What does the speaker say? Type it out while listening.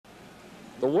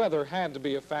The weather had to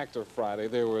be a factor Friday.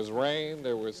 There was rain,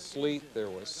 there was sleet,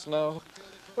 there was snow.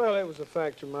 Well, it was a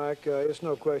factor, Mike. It's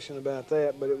no question about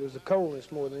that, but it was the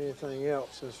coldness more than anything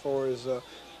else as far as the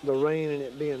rain and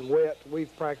it being wet.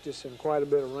 We've practiced in quite a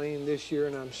bit of rain this year,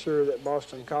 and I'm sure that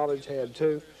Boston College had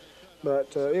too.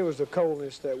 But it was the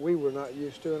coldness that we were not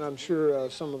used to, and I'm sure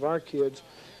some of our kids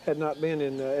had not been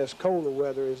in as cold a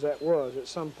weather as that was. At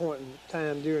some point in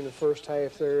time during the first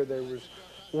half there was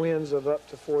winds of up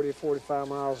to 40, 45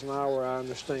 miles an hour, I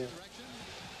understand.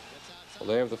 Well,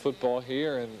 they have the football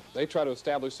here, and they try to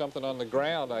establish something on the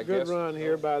ground, I guess. Good run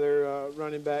here by their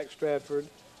running back, Stratford.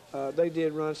 They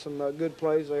did run some good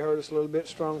plays. They hurt us a little bit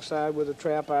strong side with a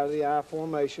trap out of the I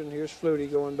formation. Here's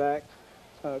Flutie going back,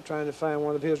 trying to find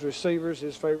one of his receivers.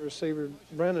 His favorite receiver,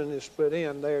 Brennan, is split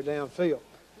in there downfield.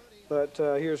 But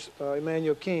here's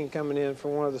Emmanuel King coming in for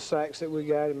one of the sacks that we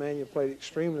got. Emmanuel played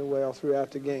extremely well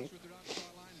throughout the game.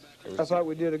 I thought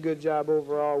we did a good job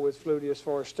overall with Flutie as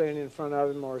far as staying in front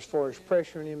of him or as far as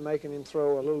pressuring him, making him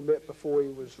throw a little bit before he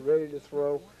was ready to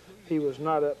throw. He was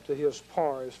not up to his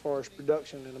par as far as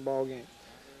production in the ball game.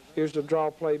 Here's the draw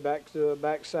play back to the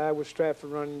backside with Stratford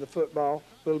running the football.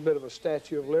 A little bit of a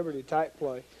Statue of Liberty type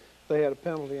play. They had a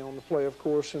penalty on the play, of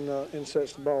course, and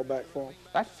sets the ball back for them.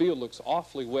 That field looks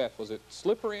awfully wet. Was it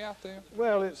slippery out there?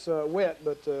 Well, it's wet,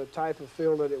 but the type of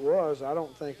field that it was, I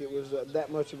don't think it was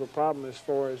that much of a problem as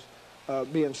far as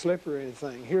being slippery or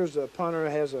anything. Here's a punter,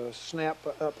 has a snap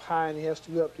up high, and he has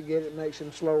to go up to get it. Makes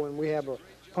him slow, and we have a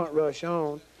punt rush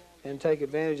on and take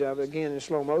advantage of it, again, in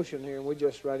slow motion here, and we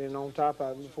just right in on top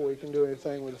of him before he can do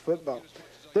anything with the football.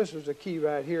 This was the key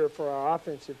right here for our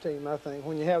offensive team, I think.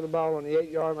 When you have the ball on the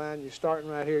 8-yard line, you're starting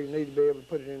right here, you need to be able to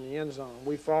put it in the end zone.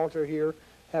 We falter here,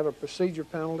 have a procedure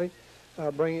penalty,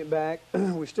 bring it back.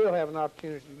 We still have an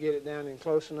opportunity to get it down in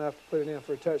close enough to put it in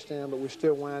for a touchdown, but we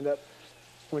still wind up,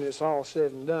 when it's all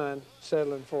said and done,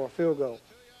 settling for a field goal.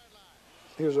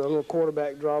 Here's a little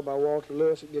quarterback draw by Walter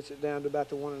Lewis. It gets it down to about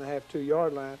the 1.5,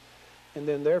 2-yard line. And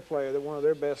then their player, one of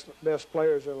their best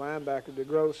players, their linebacker,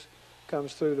 DeGrosse,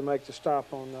 comes through to make the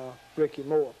stop on Ricky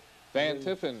Moore. Van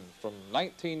Tiffen from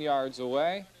 19 yards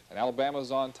away, and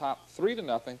Alabama's on top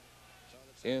 3-0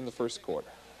 in the first quarter.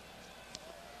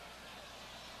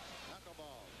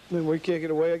 Then we kick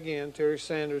it away again. Terry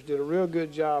Sanders did a real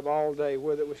good job all day,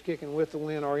 whether it was kicking with the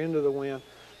wind or into the wind,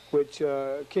 which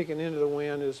kicking into the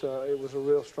wind is it was a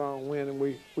real strong wind, and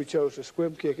we chose to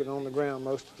squib kick it on the ground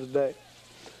most of the day.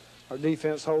 Our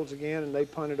defense holds again, and they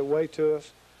punt it away to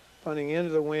us. Punting into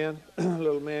the wind,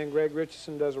 little man Greg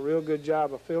Richardson does a real good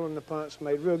job of filling the punts,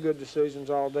 made real good decisions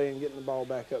all day and getting the ball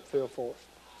back upfield for us.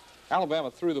 Alabama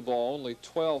threw the ball only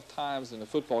 12 times in the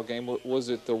football game. Was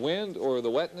it the wind or the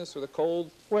wetness or the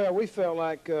cold? Well, we felt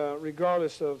like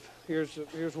regardless of, here's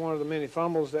one of the many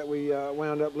fumbles that we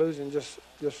wound up losing, just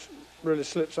really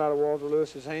slips out of Walter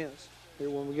Lewis's hands. Here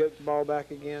when we get the ball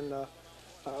back again,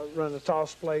 run the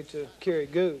toss play to Kerry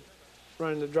Good.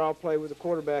 Running the draw play with the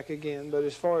quarterback again. But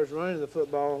as far as running the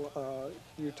football,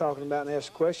 you're talking about and asked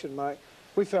a question, Mike,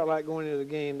 we felt like going into the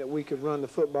game that we could run the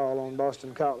football on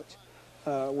Boston College.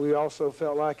 We also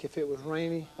felt like if it was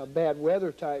rainy, a bad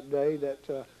weather type day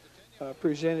that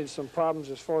presented some problems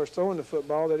as far as throwing the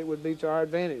football, that it would be to our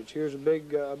advantage. Here's a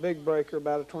big breaker,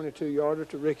 about a 22-yarder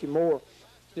to Ricky Moore.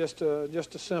 Just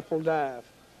a simple dive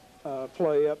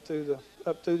play up through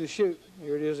the chute.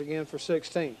 Here it is again for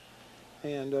 16.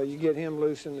 And you get him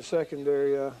loose in the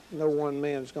secondary, no one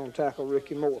man's going to tackle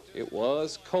Ricky Moore. It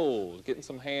was cold, getting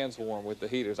some hands warm with the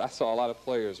heaters. I saw a lot of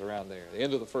players around there. At the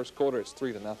end of the first quarter, it's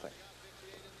 3-0.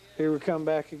 Here we come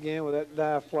back again with that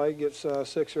dive play, gets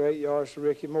 6 or 8 yards to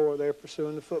Ricky Moore. They're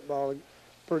pursuing the football,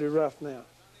 pretty rough now.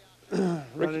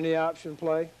 Running the option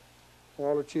play.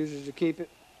 Waller chooses to keep it.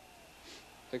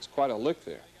 Takes quite a lick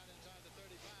there.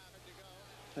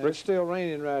 And it's still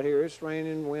raining right here. It's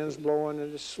raining, wind's blowing,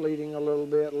 and it's sleeting a little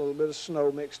bit of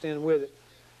snow mixed in with it.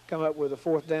 Come up with a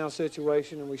 4th down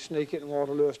situation, and we sneak it, and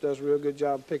Walter Lewis does a real good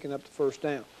job picking up the 1st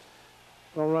down.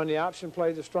 Going to run the option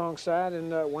play the strong side and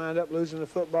wind up losing the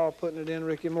football, putting it in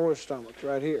Ricky Moore's stomach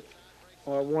right here.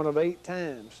 One of 8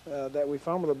 times that we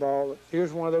fumbled the ball.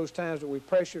 Here's one of those times that we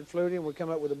pressured Flutie, and we come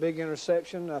up with a big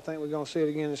interception. I think we're going to see it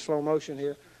again in slow motion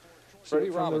here. Freddie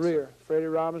from the rear. Freddie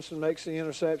Robinson makes the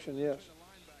interception, yes.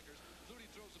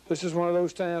 This is one of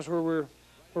those times where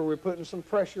we're putting some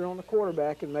pressure on the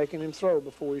quarterback and making him throw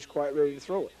before he's quite ready to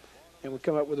throw it. And we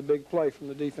come up with a big play from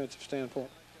the defensive standpoint.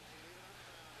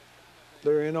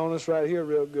 They're in on us right here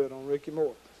real good on Ricky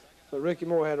Moore. But Ricky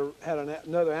Moore had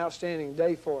another outstanding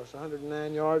day for us,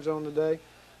 109 yards on the day,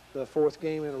 the 4th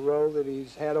game in a row that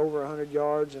he's had over 100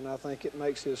 yards, and I think it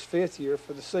makes his 5th year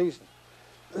for the season.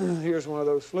 Here's one of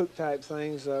those fluke type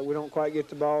things. We don't quite get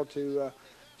the ball to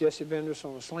Jesse Benders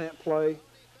on a slant play.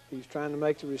 He's trying to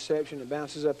make the reception. It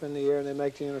bounces up in the air, and they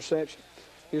make the interception.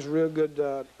 Here's a real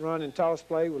good run and toss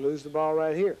play. We lose the ball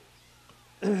right here.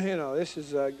 You know, this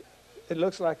is, it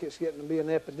looks like it's getting to be an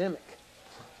epidemic,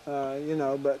 you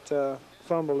know, but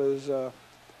fumble is,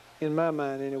 in my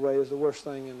mind anyway, is the worst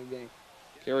thing in the game.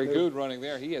 Kerry Good running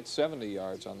there. He had 70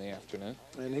 yards on the afternoon.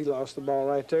 And he lost the ball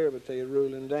right there, but they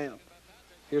ruled him down.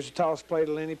 Here's a toss play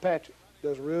to Lenny Patrick.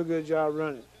 Does a real good job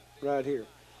running right here.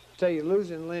 I tell you,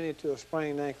 losing Lenny to a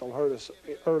sprained ankle hurt us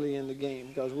early in the game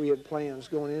because we had plans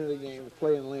going into the game of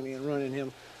playing Lenny and running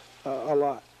him a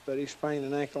lot. But he sprained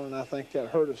an ankle, and I think that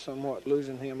hurt us somewhat,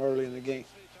 losing him early in the game.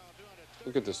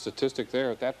 Look at the statistic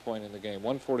there at that point in the game,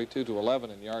 142 to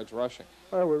 11 in yards rushing.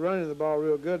 Well, we're running the ball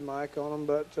real good, Mike, on them,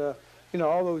 but you know,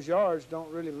 all those yards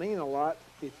don't really mean a lot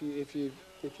if you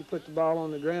put the ball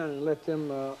on the ground and let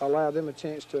them allow them a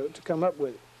chance to come up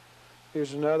with it.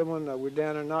 Here's another one. We're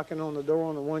down there knocking on the door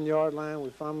on the 1 yard line. We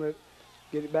fumble it,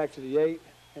 get it back to the 8,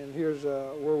 and here's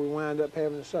where we wind up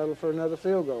having to settle for another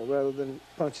field goal rather than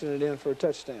punching it in for a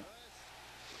touchdown.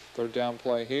 Third down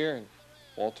play here, and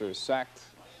Walter is sacked.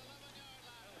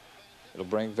 It'll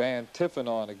bring Van Tiffen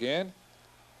on again.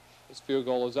 This field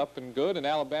goal is up and good, and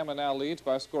Alabama now leads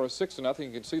by a score of 6-0.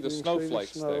 You can see the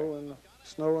snowflakes there. And the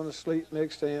snow and the sleet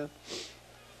mixed in.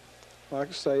 Like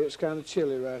I say, it's kind of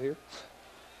chilly right here.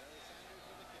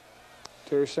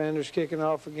 Terry Sanders kicking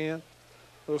off again.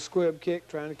 Little squib kick,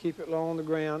 trying to keep it low on the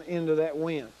ground into that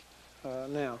wind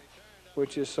now,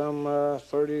 which is some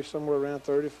 30, somewhere around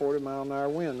 30, 40 mile an hour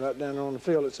wind. Right down there on the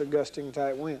field, it's a gusting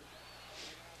type wind.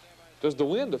 Does the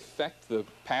wind affect the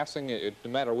passing,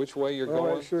 no matter which way you're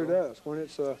going? It sure does.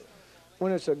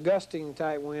 When it's a gusting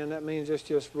type wind, that means it's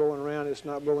just blowing around. It's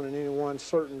not blowing in any one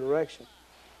certain direction.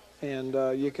 And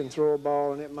you can throw a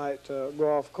ball and it might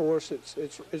go off course. It's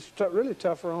really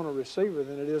tougher on a receiver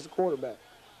than it is a quarterback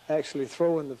actually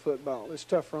throwing the football. It's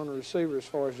tougher on the receiver as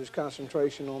far as his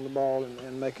concentration on the ball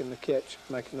and making the catch,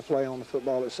 making the play on the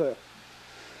football itself.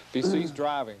 BC's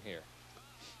driving here.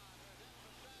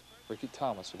 Ricky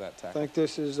Thomas with that tackle. I think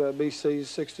this is BC's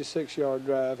 66-yard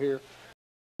drive here.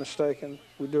 Mistaken.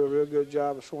 We do a real good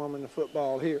job of swarming the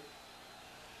football here.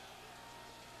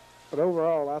 But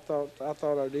overall, I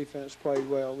thought our defense played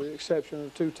well, with the exception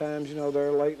of 2 times, you know,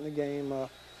 they're late in the game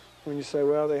when you say,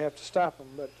 well, they have to stop them.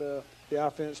 But the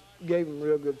offense gave them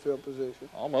real good field position.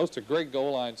 Almost a great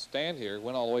goal line stand here.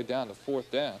 Went all the way down to 4th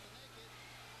down.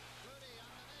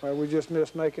 Well, we just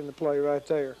missed making the play right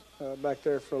there, back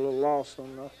there for a little loss,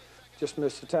 and just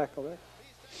missed the tackle there.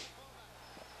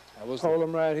 Hold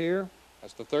them right here.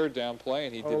 That's the 3rd down play,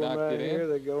 and he did not right get here. in.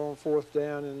 They go on 4th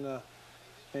down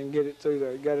and get it through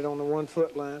there. Got it on the 1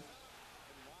 foot line.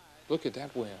 Look at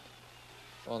that wind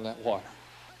on that water.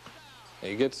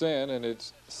 He gets in, and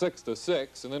it's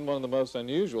 6-6. And then one of the most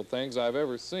unusual things I've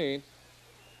ever seen,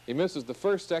 he misses the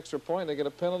first extra point. They get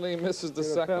a penalty. He misses the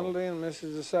second. Penalty and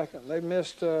misses the second. They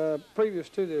missed previous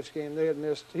to this game. He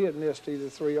had missed either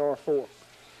 3 or 4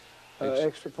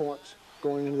 extra points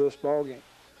going into this ball game.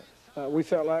 We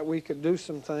felt like we could do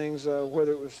some things,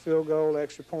 whether it was field goal,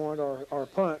 extra point, or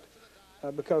punt,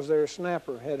 because their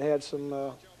snapper had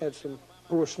some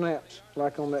poor snaps,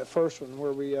 like on that first one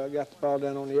where we got the ball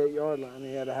down on the 8-yard line.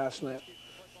 He had a high snap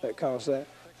that caused that.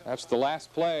 That's the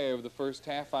last play of the first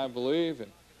half, I believe,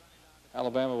 and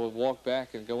Alabama will walk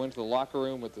back and go into the locker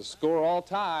room with the score all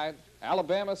tied.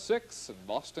 Alabama 6 and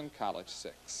Boston College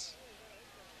 6.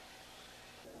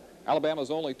 Alabama's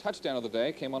only touchdown of the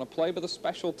day came on a play by the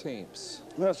special teams.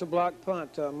 That's a block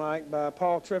punt, Mike, by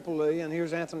Paul Tripoli, and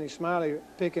here's Anthony Smiley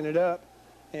picking it up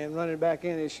and running back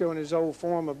in. He's showing his old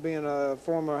form of being a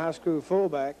former high school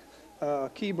fullback.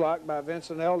 Key block by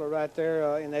Vincent Elder right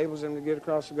there enables him to get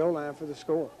across the goal line for the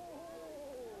score.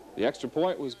 The extra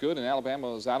point was good, and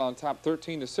Alabama was out on top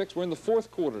 13-6. We're in the 4th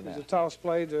quarter now. There's a toss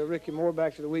play to Ricky Moore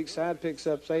back to the weak side, picks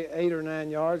up 8 or 9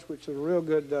 yards, which is a real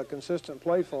good, consistent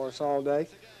play for us all day.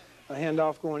 A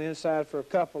handoff going inside for a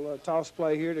couple. A toss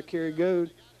play here to Kerry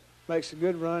Good. Makes a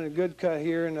good run, a good cut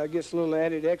here, and gets a little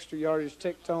added extra yardage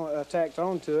tacked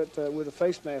onto it with a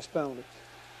face mask penalty.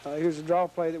 Here's a draw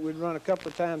play that we'd run a couple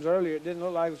of times earlier. It didn't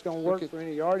look like it was going to work for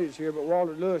any yardage here, but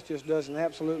Walter Lewis just does an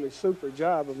absolutely super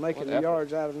job of making the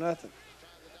yards out of nothing.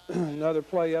 Another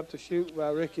play up the chute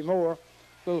by Ricky Moore.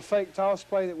 Little fake toss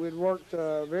play that we'd worked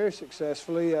very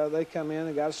successfully. They come in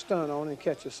and got a stun on and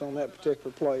catch us on that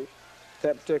particular play.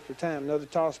 That particular time. Another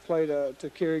toss play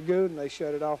to Kerry Good, and they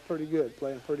shut it off pretty good,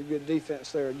 playing pretty good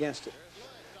defense there against it.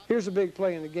 Here's a big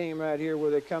play in the game right here where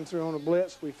they come through on a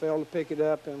blitz. We fail to pick it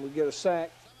up, and we get a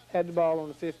sack, had the ball on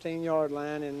the 15-yard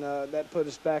line, and that put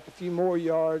us back a few more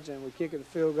yards, and we kick it a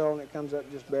field goal, and it comes up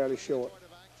just barely short.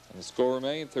 And the score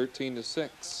remained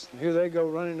 13-6. And here they go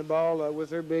running the ball with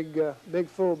their big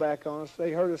fullback on us.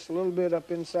 They hurt us a little bit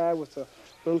up inside with a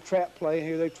little trap play, and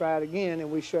here they try it again,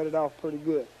 and we shut it off pretty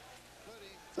good.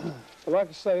 But like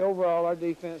I say, overall, our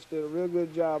defense did a real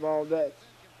good job all day.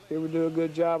 Here we do a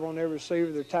good job on their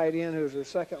receiver, their tight end, who's their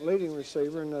second leading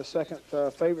receiver and the second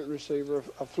favorite receiver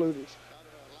of Flutie's.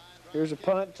 Here's a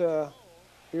punt.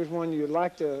 Here's one you'd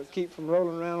like to keep from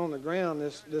rolling around on the ground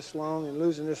this long and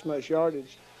losing this much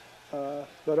yardage.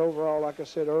 But overall, like I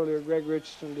said earlier, Greg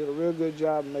Richardson did a real good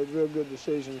job and made real good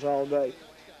decisions all day.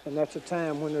 And that's a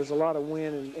time when there's a lot of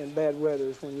wind and bad weather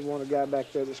is when you want a guy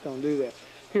back there that's going to do that.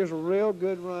 Here's a real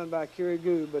good run by Kerry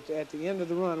Goo, but at the end of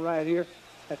the run right here,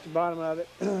 at the bottom of it,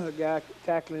 the guy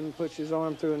tackling him puts his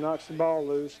arm through and knocks the ball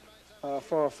loose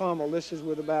for a fumble. This is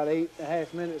with about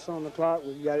 8.5 minutes on the clock.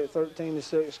 We've got it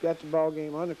 13-6, got the ball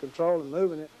game under control and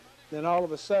moving it. Then all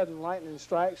of a sudden, lightning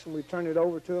strikes, and we turn it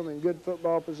over to them in good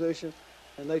football position,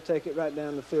 and they take it right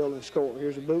down the field and score.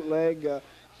 Here's a bootleg,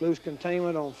 lose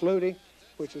containment on Flutie,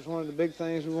 which is one of the big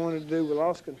things we wanted to do. We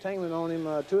lost containment on him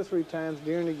 2 or 3 times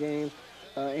during the game,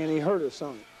 and he hurt us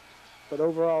on it. But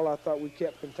overall, I thought we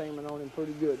kept containment on him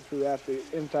pretty good throughout the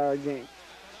entire game.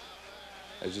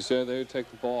 As you said, they would take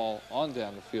the ball on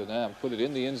down the field now and put it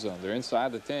in the end zone. They're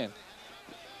inside the 10.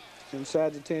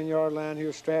 Inside the 10-yard line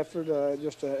here, Stratford,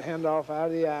 just a handoff out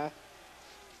of the eye.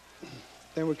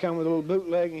 Then we come with a little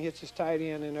bootleg and hits his tight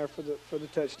end in there for the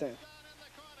touchdown.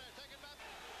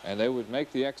 And they would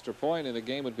make the extra point, and the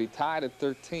game would be tied at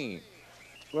 13.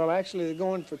 Well, actually, they're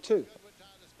going for 2.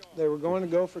 They were going to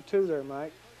go for 2 there,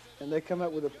 Mike, and they come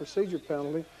up with a procedure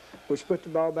penalty, which put the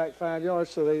ball back 5 yards,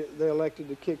 so they elected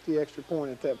to kick the extra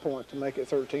point at that point to make it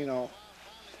 13-all.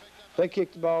 They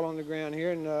kick the ball on the ground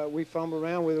here, and we fumble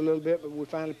around with it a little bit, but we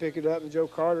finally pick it up, and Joe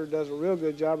Carter does a real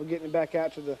good job of getting it back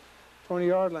out to the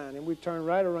 20-yard line. And we turn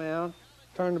right around,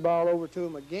 turn the ball over to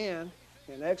him again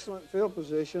in excellent field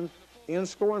position, in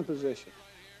scoring position.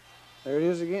 There it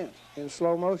is again, in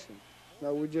slow motion.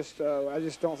 No, I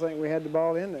just don't think we had the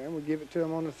ball in there, and we give it to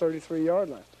him on the 33-yard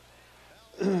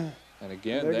line. And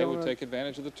again, they would take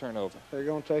advantage of the turnover. They're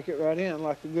going to take it right in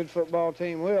like a good football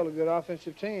team will, a good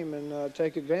offensive team, and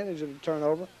take advantage of the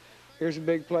turnover. Here's a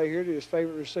big play here to his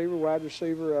favorite receiver, wide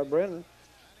receiver, Brennan.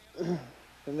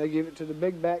 And they give it to the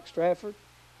big back, Stratford.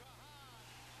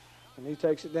 And he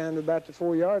takes it down to about the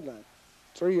 4-yard line,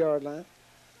 3-yard line.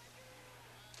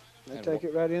 They take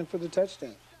it right in for the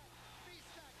touchdown.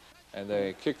 And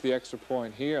they kick the extra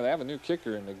point here. They have a new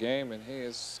kicker in the game, and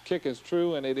his kick is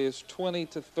true, and it is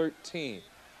 20-13. Here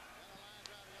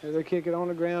they kick it on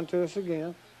the ground to us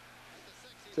again.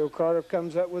 Joe Carter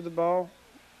comes up with the ball.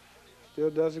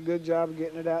 Still does a good job of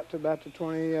getting it out to about the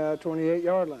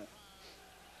 28-yard line.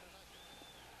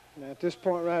 Now at this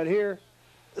point right here,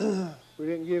 we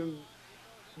didn't give him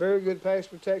very good pass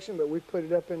protection, but we put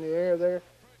it up in the air there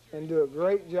and do a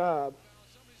great job.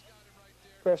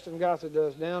 Preston Gothard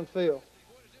does downfield.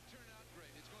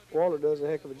 Waller does a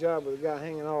heck of a job with a guy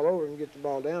hanging all over him and get the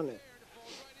ball down there.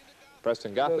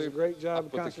 Preston Gothard does a great job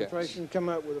of concentration, come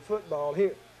up with a football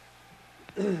here.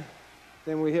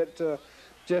 Then we hit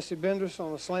Jesse Bendris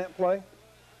on a slant play.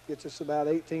 Gets us about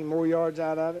 18 more yards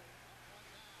out of it.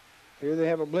 Here they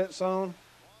have a blitz on.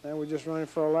 Now we're just running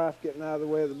for our life, getting out of the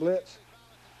way of the blitz.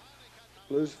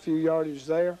 Lose a few yardage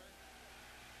there.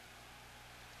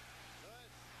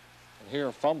 Here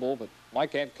a fumble, but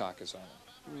Mike Adcock is on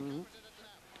it. Mm-hmm.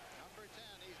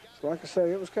 So like I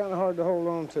say, it was kind of hard to hold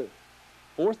on to.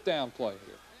 4th down play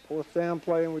here. 4th down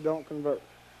play, and we don't convert.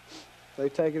 They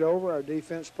take it over. Our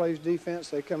defense plays defense.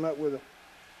 They come up with a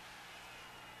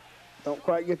don't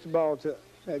quite get the ball to it.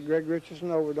 Had Greg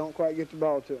Richardson over, don't quite get the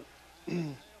ball to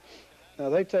it. Now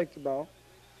they take the ball.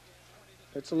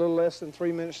 It's a little less than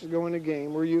 3 minutes to go in the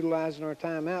game. We're utilizing our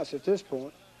timeouts at this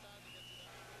point.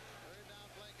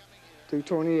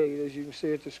 2:28, as you can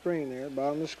see at the screen there,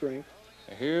 bottom of the screen.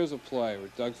 And here's a play where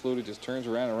Doug Flutie just turns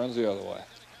around and runs the other way.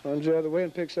 Runs the other way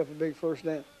and picks up a big 1st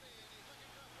down.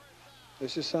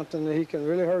 This is something that he can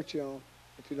really hurt you on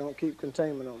if you don't keep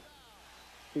containment on.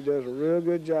 He does a real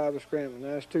good job of scrambling.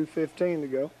 Now it's 2:15 to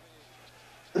go.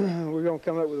 We're going to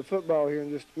come up with a football here in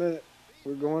just a minute.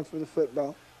 We're going for the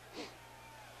football.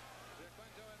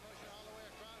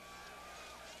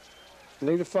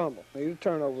 Need a fumble. Need a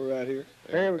turnover right here.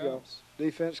 There we go.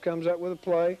 Defense comes up with a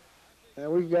play.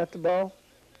 And we've got the ball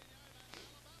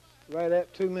right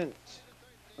at 2 minutes.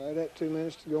 Right at 2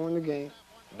 minutes to go in the game.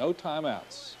 No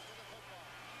timeouts.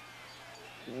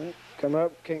 Right. Come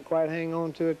up, can't quite hang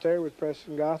on to it there with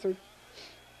Preston Gothard.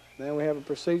 Now we have a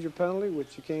procedure penalty,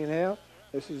 which you can't have.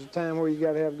 This is a time where you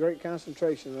got to have great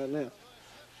concentration right now.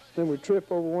 Then we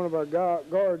trip over one of our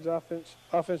guards,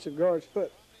 offensive guard's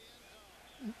foot.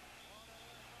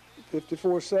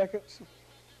 54 seconds.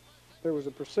 There was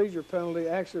a procedure penalty.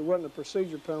 Actually, it wasn't a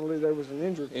procedure penalty. There was an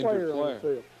injured player on the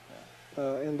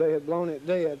field. And they had blown it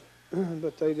dead,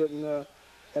 but they didn't,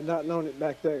 had not known it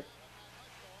back there.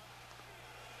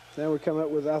 Now we come up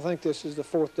with, I think this is the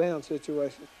 4th down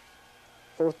situation.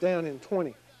 4th down and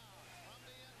 20.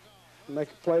 Make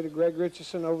a play to Greg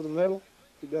Richardson over the middle.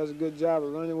 He does a good job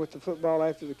of running with the football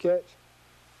after the catch.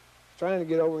 Trying to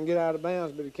get over and get out of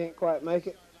bounds, but he can't quite make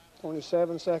it.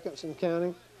 27 seconds and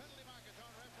counting.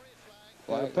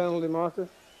 And a penalty marker,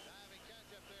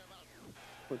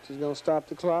 which is going to stop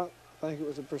the clock. I think it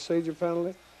was a procedure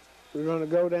penalty. We're going to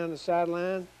go down the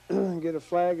sideline and get a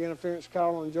flag interference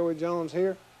call on Joey Jones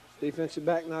here. Defensive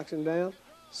back knocks him down.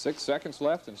 6 seconds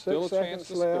left and still a chance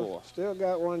to score. Still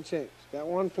got one chance. Got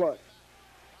one play.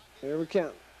 Here we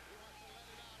count.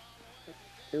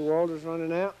 Here Walter's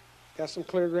running out. Got some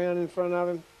clear ground in front of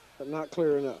him, but not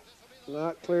clear enough.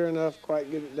 Not clear enough, quite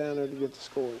get it down there to get the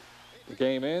score. The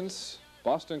game ends.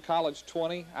 Boston College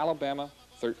 20, Alabama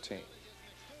 13.